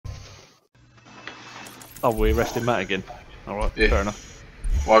Oh, we arrested Matt again. Alright, Yeah. fair enough.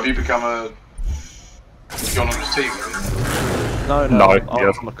 Well, have you become a... Gone on his team, have No, No,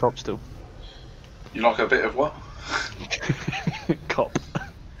 yeah. I'm a cop still. you? You like a bit of what? Cop.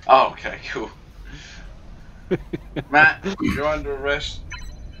 Oh, okay, cool. Matt, you're under arrest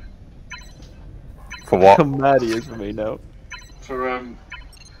For what? How mad he is for me now. for,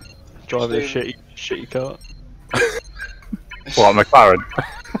 Driving a Stealing. shitty car. What, McLaren?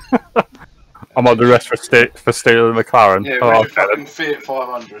 I'm under arrest for stealing a McLaren. Yeah, Oh, where's your okay then. fucking Fiat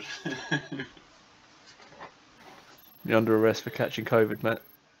 500? You're under arrest for catching COVID, Matt.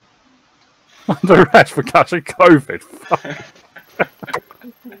 Under arrest for catching COVID. Fuck.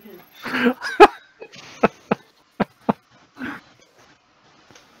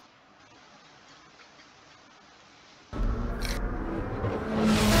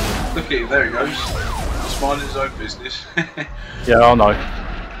 Look at him, there he goes. He's minding his own business. Yeah, I know.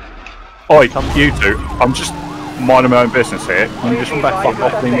 Oi, you two. I'm just minding my own business here. Can you just fuck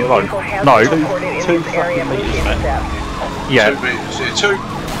off, leave me alone? No. 2 fucking meters, Matt. Yeah. 2 metres, yeah, 2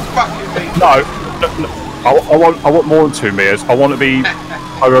 fucking metres. No. I want more than 2 meters. I want to be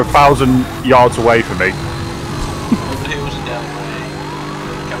over 1,000 yards away from me. On the hills and down the way.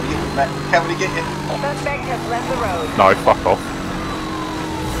 Can we get you, Matt? Can we get you? Suspect has left the road. No, fuck off.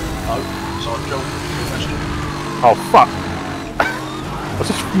 No, sorry, Joel. Oh, fuck. I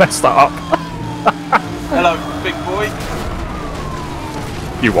just messed that up. Hello, big boy.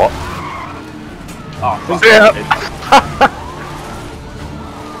 You what? Oh, fuck. Yeah.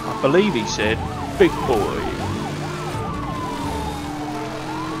 I believe he said, big boy.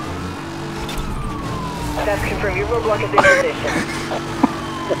 That's confirmed. Your roadblock is in position.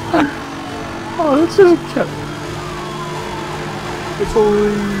 Oh, that's just kept. Big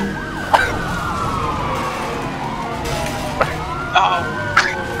boy. Oh,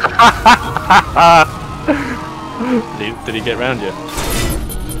 Did he get round you?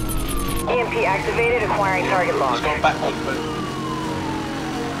 EMP activated, acquiring target he's lock. gone backwards, but...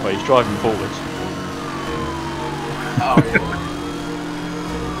 Well, he's driving forwards. Oh,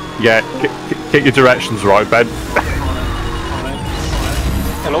 Yeah, get your directions right, Ben.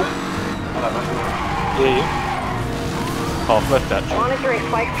 Hello? hello, mate. Yeah, you? Half left, actually. Monitoring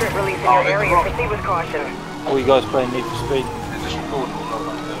spike strip release in Oh, your that's area. wrong. Proceed with caution. Oh, you guys playing Need for Speed? They're just recording all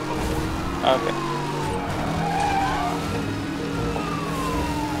over there. Okay.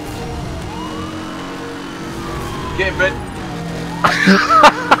 Get him, Ben.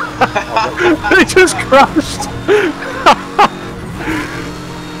 It just crashed.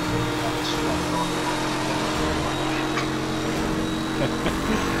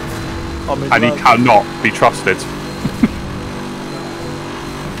 I'm in And he love. cannot be trusted.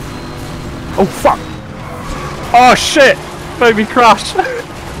 Oh fuck! Oh shit! Made me crash.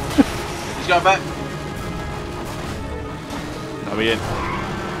 He's going back. Are we in?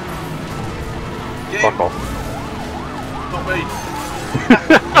 Get Fuck him. off. Not me.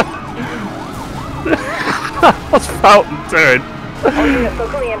 What's Fountain doing? All units,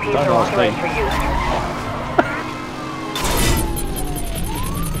 local EMPs Don't are ask me. authorized for use.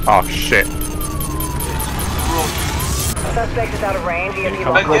 Oh shit! Suspect is out of range. EMP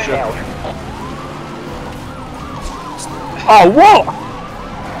Income lock is Roger. held. Oh what?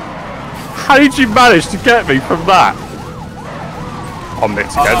 How did you manage to get me from that? On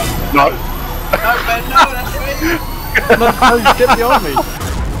this again? No. No, Ben, no, that's me. No, get behind me!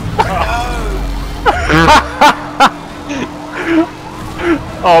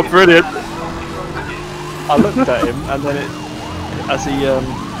 Oh brilliant! I looked at him, and then as he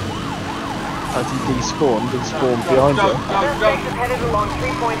despawned, he spawned behind Go, you. go, go. Suspect is headed along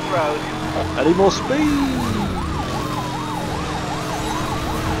 3 Points Road. I need more speed!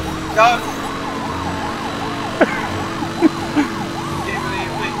 Go. Get him in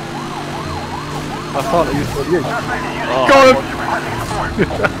the I thought it was for you. Oh, Got him!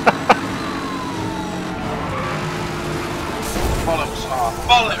 bollocks. Oh,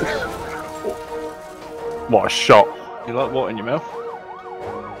 bollocks. What a shot! You like what in your mouth?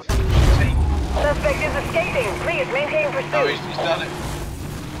 Suspect is escaping. Please maintain No, pursuit. he's done it.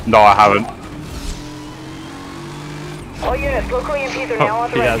 No, I haven't. All units, local EMPs are now Oh,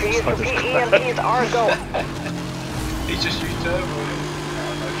 he authorized has. for use. I just- Repeat, EMPs are go. He's just used turbo.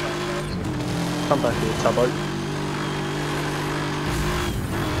 No chance. Come back here, Tubbo.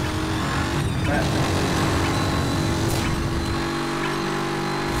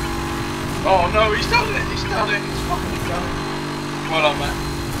 Oh no, he's done it. He's done it. He's fucking done it. Well done, Matt.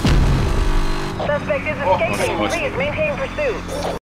 Suspect is Oh, escaping. nice. Please maintain pursuit.